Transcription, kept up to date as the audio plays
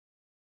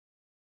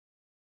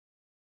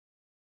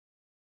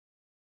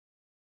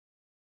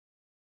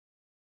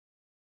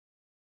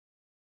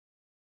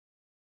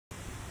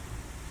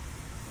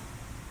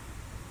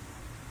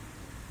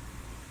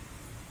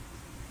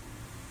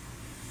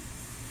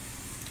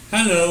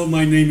Hello,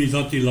 my name is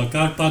Attila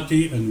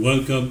and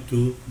welcome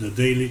to the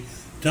daily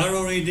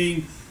tarot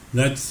reading.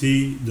 Let's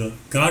see the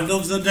card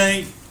of the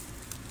day,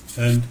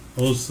 and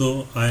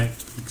also I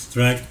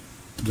extract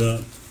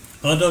the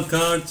other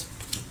cards.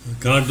 The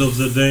card of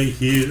the day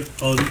here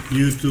on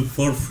YouTube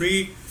for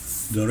free.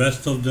 The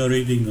rest of the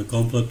reading, the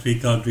complete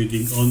 3-card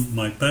reading on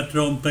my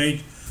Patreon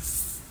page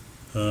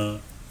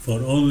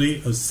for only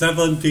a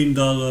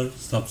 $17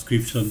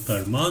 subscription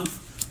per month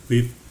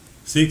with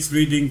 6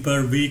 readings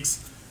per week.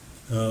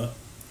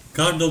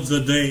 Card of the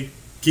day,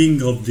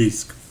 King of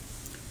Disc.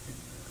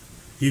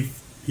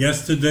 If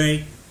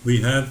yesterday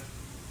we have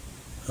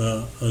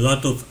a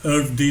lot of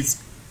Earth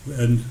disc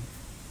and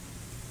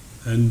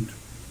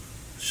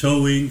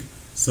showing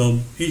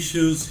some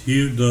issues,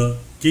 here the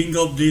King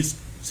of Disc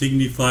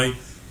signify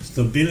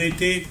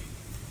stability.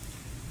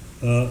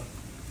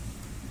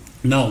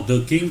 Now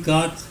the King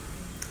cards,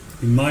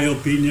 in my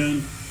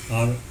opinion,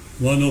 are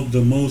one of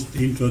the most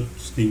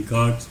interesting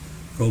cards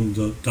from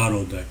the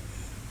tarot deck,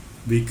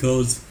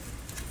 because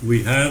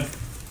we have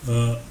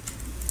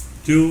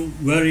two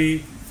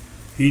very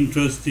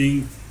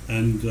interesting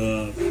and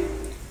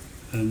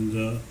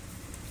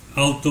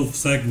out of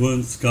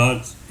sequence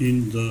cards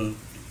in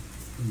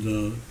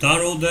the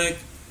tarot deck.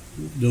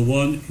 The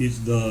one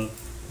is the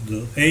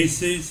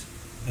aces,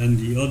 and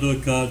the other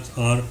cards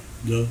are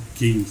the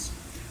kings.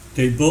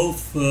 They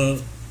both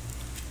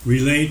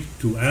relate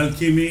to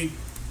alchemy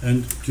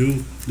and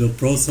to the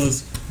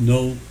process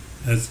known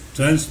as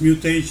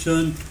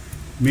transmutation,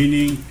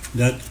 meaning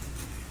that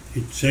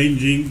it's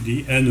changing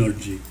the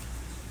energy.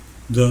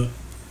 The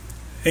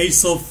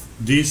Ace of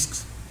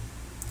Discs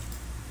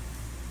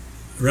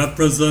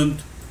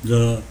represent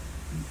the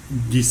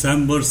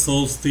December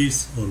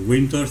solstice or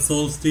winter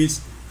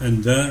solstice,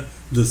 and there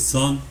the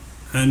sun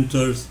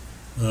enters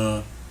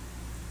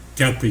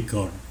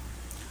Capricorn.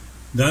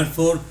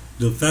 Therefore,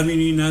 the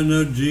feminine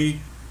energy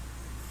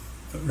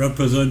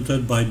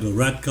represented by the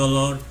red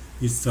color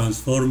is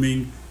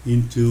transforming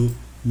into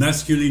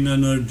masculine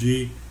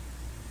energy,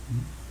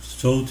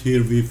 showed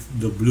here with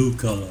the blue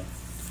color.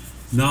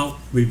 Now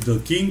with the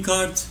King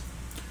cards,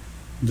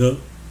 the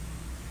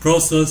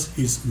process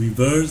is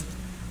reversed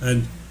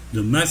and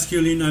the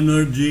masculine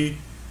energy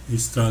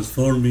is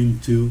transforming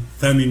to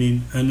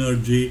feminine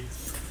energy,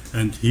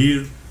 and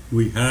here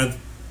we have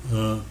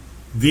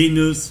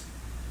Venus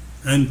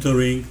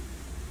entering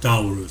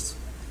Taurus.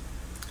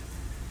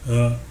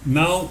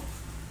 Now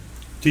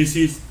this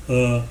is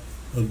a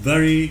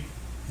very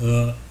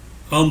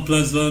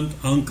unpleasant,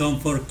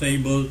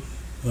 uncomfortable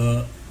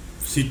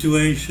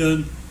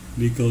situation,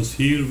 because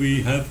here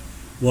we have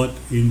what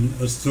in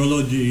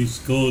astrology is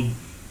called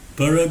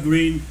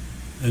peregrine,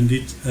 and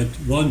it's at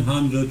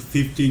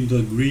 115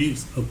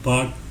 degrees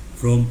apart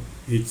from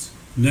its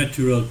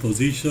natural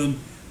position.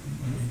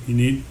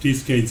 In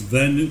this case,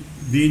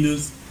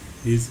 Venus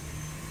is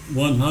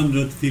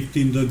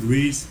 115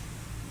 degrees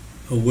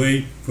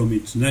away from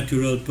its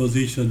natural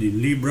position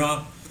in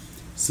Libra.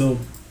 So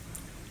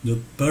the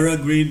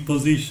peregrine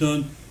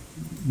position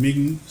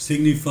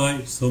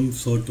signifies some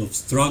sort of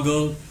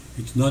struggle.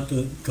 It's not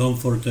a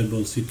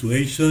comfortable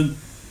situation.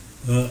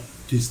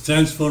 This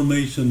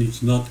transformation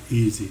is not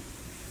easy.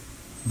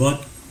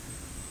 But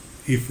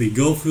if we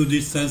go through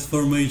this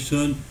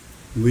transformation,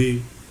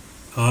 we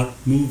are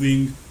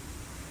moving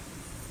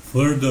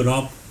further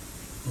up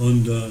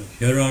on the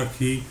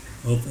hierarchy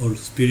of our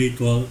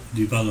spiritual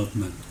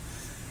development.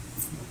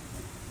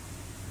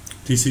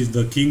 This is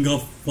the King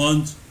of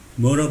Wands.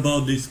 More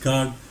about this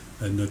card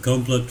and the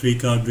complete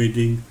 3-card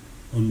reading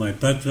on my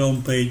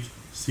Patreon page.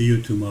 See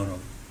you tomorrow.